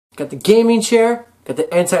got the gaming chair, got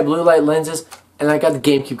the anti-blue light lenses, and I got the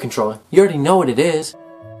GameCube controller. You already know what it is.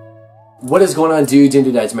 What is going on, dudes and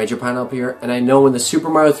dudettes? Major Pineapple up here, and I know when the Super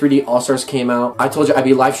Mario 3D All-Stars came out, I told you I'd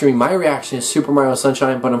be live streaming my reaction to Super Mario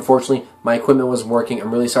Sunshine, but unfortunately, my equipment wasn't working.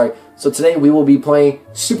 I'm really sorry. So today, we will be playing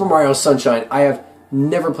Super Mario Sunshine. I have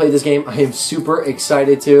never played this game. I am super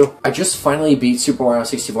excited to. I just finally beat Super Mario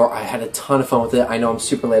 64. I had a ton of fun with it. I know I'm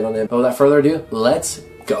super late on it, but without further ado, let's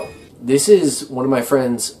go. This is one of my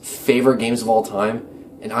friend's favorite games of all time,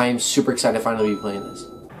 and I am super excited to finally be playing this.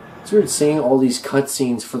 It's weird seeing all these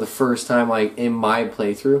cutscenes for the first time, like, in my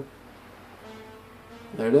playthrough.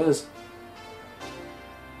 There it is.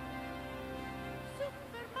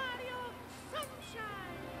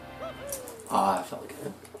 Ah, that felt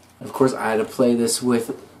good. Of course, I had to play this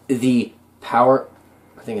with the Power...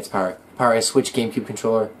 I think it's Power Switch GameCube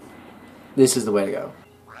controller. This is the way to go.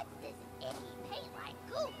 What's this icky paint-like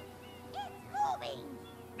goop? It's moving!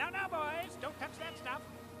 No, boys, don't touch that stuff.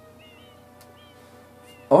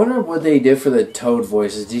 I wonder what they did for the Toad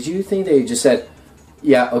voices. Did you think they just said,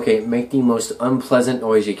 yeah, okay, make the most unpleasant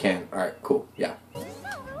noise you can. Alright, cool, yeah.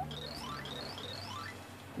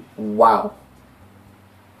 Wow.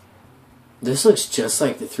 This looks just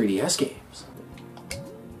like the 3DS games.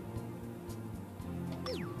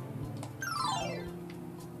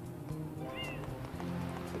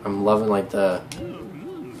 I'm loving like the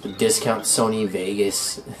discount Sony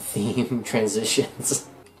Vegas theme transitions.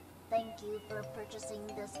 Thank you for purchasing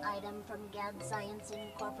this item from GAD Science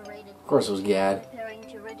Incorporated. Of course it was GAD. Preparing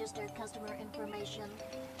to register customer information,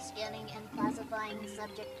 scanning and classifying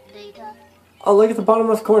subject data. Oh, look at the bottom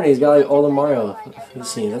left corner. He's got like all the Mario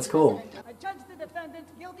scene. That's cool. I judge the defendant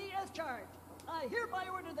guilty as charged. I hereby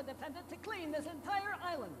order the defendant to clean this entire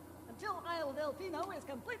island. Until Isle Delfino is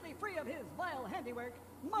completely free of his vile handiwork,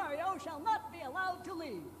 Mario shall not be allowed to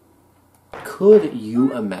leave. Could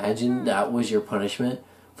you imagine that was your punishment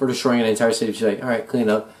for destroying an entire city? You're like, alright, clean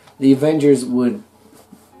up. The Avengers would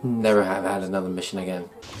never have had another mission again.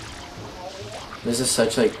 This is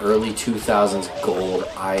such like early 2000s gold.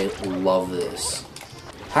 I love this.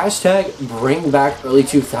 Hashtag bring back early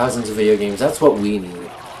 2000s video games. That's what we need.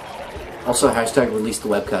 Also hashtag release the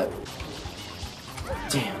web cut.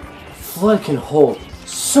 Damn. Flood can hold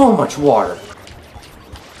so much water.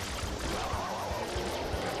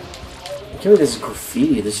 I can't believe this is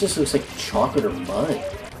graffiti. This just looks like chocolate or mud.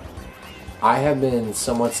 I have been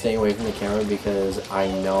somewhat staying away from the camera because I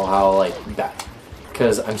know how like that.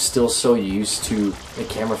 Because I'm still so used to the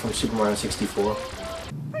camera from Super Mario 64.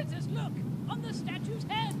 Princess, look! On the statue's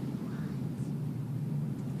head!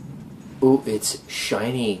 Ooh, it's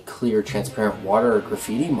shiny, clear, transparent water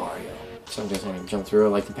graffiti Mario. So I'm just gonna jump through it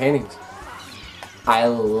like the paintings. I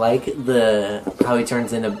like how he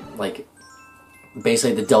turns into like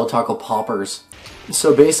basically the Del Taco poppers.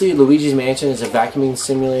 So basically Luigi's Mansion is a vacuuming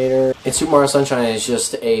simulator and Super Mario Sunshine is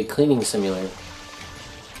just a cleaning simulator.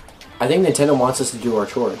 I think Nintendo wants us to do our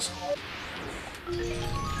chores.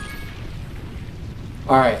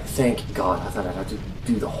 Alright, thank God. I thought I'd have to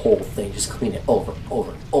do the whole thing, just clean it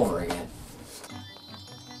over again.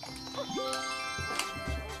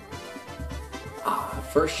 Ah,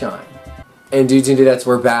 first shine. And dudes and dudettes,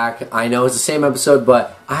 we're back. I know it's the same episode,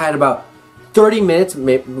 but I had about 30 minutes,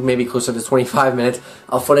 maybe closer to 25 minutes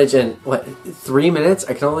of footage in, what, 3 minutes?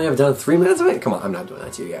 I can only have done 3 minutes of it? Come on, I'm not doing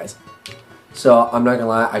that to you guys. So, I'm not gonna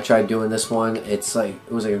lie, I tried doing this one. It's like,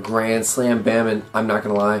 it was like a grand slam bam, and I'm not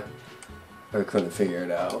gonna lie, I couldn't figure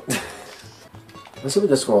it out. Let's see what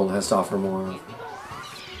this world has to offer more of.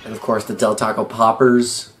 And of course, the Del Taco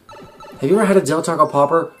poppers. Have you ever had a Del Taco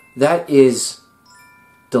popper? That is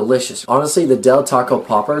delicious. Honestly, the Del Taco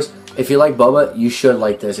poppers, if you like boba, you should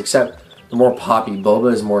like this, except the more poppy.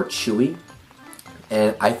 Boba is more chewy.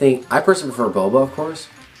 And I personally prefer boba, of course.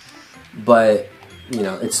 But, you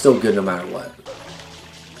know, it's still good no matter what.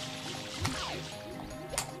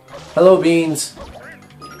 Hello, Beans.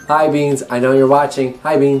 Hi, Beans. I know you're watching.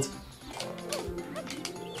 Hi, Beans.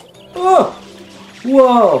 Oh!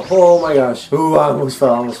 Whoa! Oh my gosh. Ooh, I almost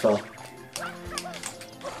fell.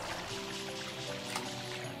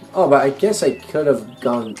 Oh, but I guess I could have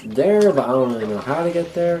gone there, but I don't really know how to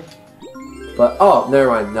get there. But, oh, never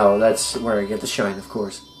mind. No, that's where I get the shine, of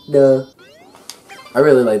course. Duh. I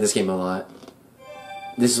really like this game a lot.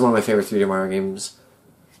 This is one of my favorite 3D Mario games.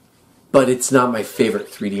 But it's not my favorite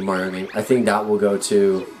 3D Mario game. I think that will go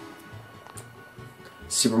to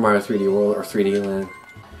Super Mario 3D World or 3D Land.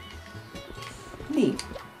 Neat.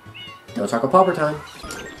 Del Taco Popper time.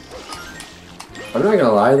 I'm not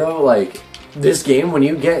gonna lie though, like, this game, when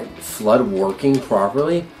you get FLUDD working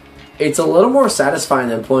properly, it's a little more satisfying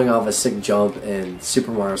than pulling off a sick jump in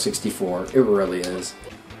Super Mario 64. It really is.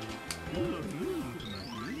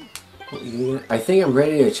 I think I'm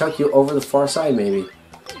ready to chuck you over the far side, maybe.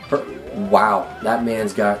 Wow, that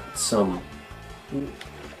man's got some...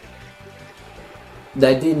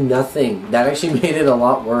 That did nothing. That actually made it a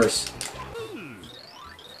lot worse.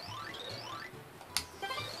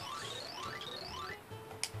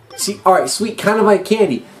 See, alright, sweet, kind of like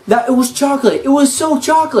candy. It was chocolate. It was so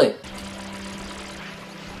chocolate.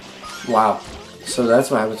 Wow. So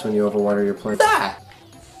that's what happens when you overwater your plant. That!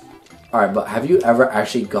 Alright, but have you ever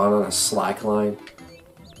actually gone on a slack line?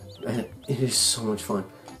 Man, it is so much fun.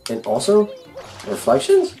 And also,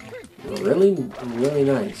 reflections? Really, really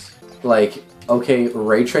nice. Like, okay,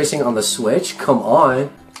 ray tracing on the Switch? Come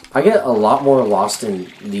on. I get a lot more lost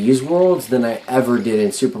in these worlds than I ever did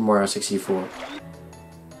in Super Mario 64. Am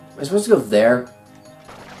I supposed to go there?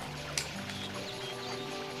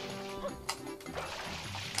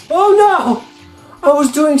 Oh no! I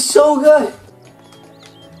was doing so good!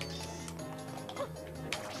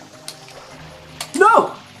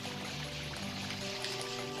 No!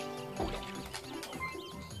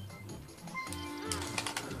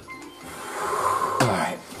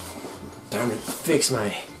 Alright. Time to fix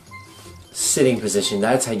my sitting position.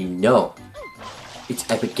 That's how you know it's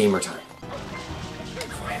epic gamer time.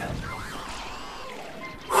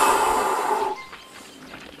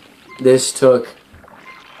 This took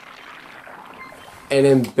an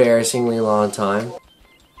embarrassingly long time.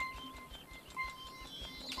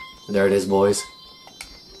 There it is, boys.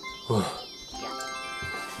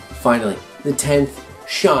 Finally, the 10th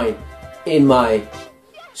shine in my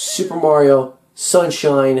Super Mario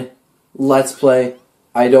Sunshine Let's Play.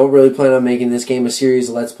 I don't really plan on making this game a series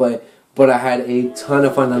of Let's Play, but I had a ton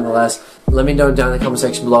of fun nonetheless. Let me know down in the comment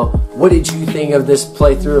section below, what did you think of this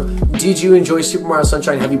playthrough? Did you enjoy Super Mario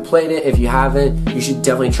Sunshine? Have you played it? If you haven't, you should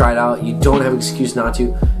definitely try it out. You don't have an excuse not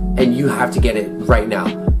to, and you have to get it right now.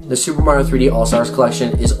 The Super Mario 3D All-Stars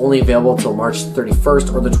Collection is only available until March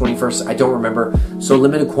 31st or the 21st, I don't remember. So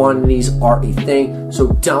limited quantities are a thing, so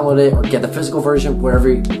download it or get the physical version,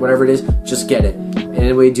 whatever it is, just get it. And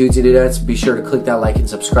anyway, dudes and dudettes, be sure to click that like and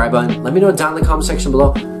subscribe button. Let me know down in the comment section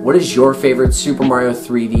below, what is your favorite Super Mario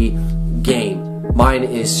 3D game? Mine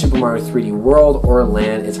is Super Mario 3D World or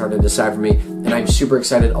Land. It's hard to decide for me. And I'm super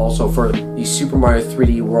excited also for the Super Mario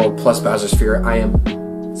 3D World plus Bowser's Fury. I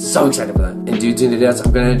am so excited for that. And dudes and dudettes,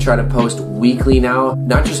 I'm going to try to post weekly now.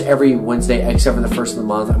 Not just every Wednesday, except for the first of the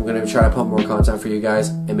month. I'm going to try to put more content for you guys.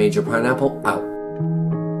 And Major Pineapple out.